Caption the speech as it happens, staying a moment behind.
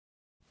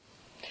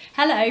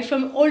Hello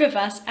from all of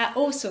us at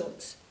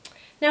Allsorts.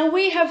 Now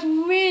we have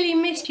really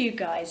missed you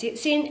guys.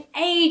 It's been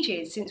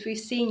ages since we've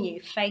seen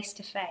you face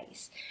to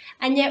face,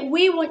 and yet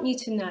we want you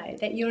to know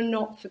that you're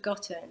not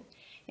forgotten.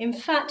 In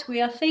fact, we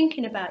are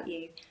thinking about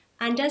you,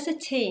 and as a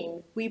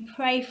team we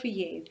pray for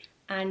you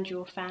and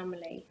your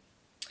family.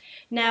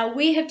 Now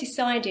we have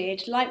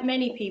decided, like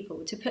many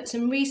people, to put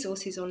some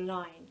resources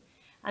online,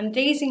 and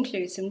these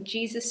include some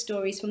Jesus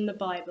stories from the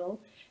Bible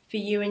for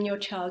you and your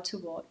child to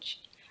watch,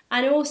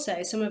 and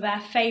also some of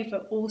our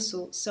favourite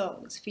Allsorts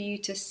songs for you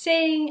to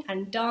sing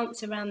and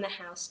dance around the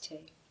house to.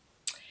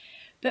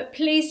 But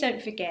please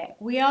don't forget,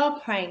 we are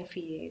praying for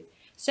you.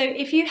 So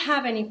if you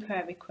have any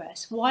prayer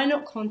requests, why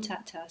not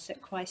contact us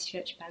at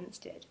Christchurch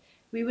Banstead?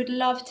 We would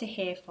love to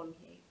hear from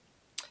you.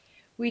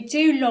 We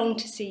do long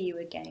to see you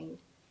again.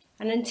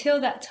 And until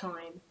that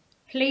time,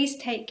 please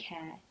take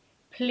care.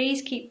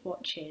 Please keep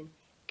watching,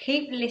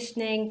 keep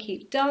listening,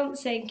 keep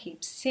dancing,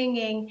 keep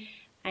singing,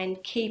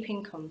 and keep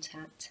in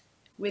contact.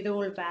 With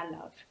all of our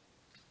love.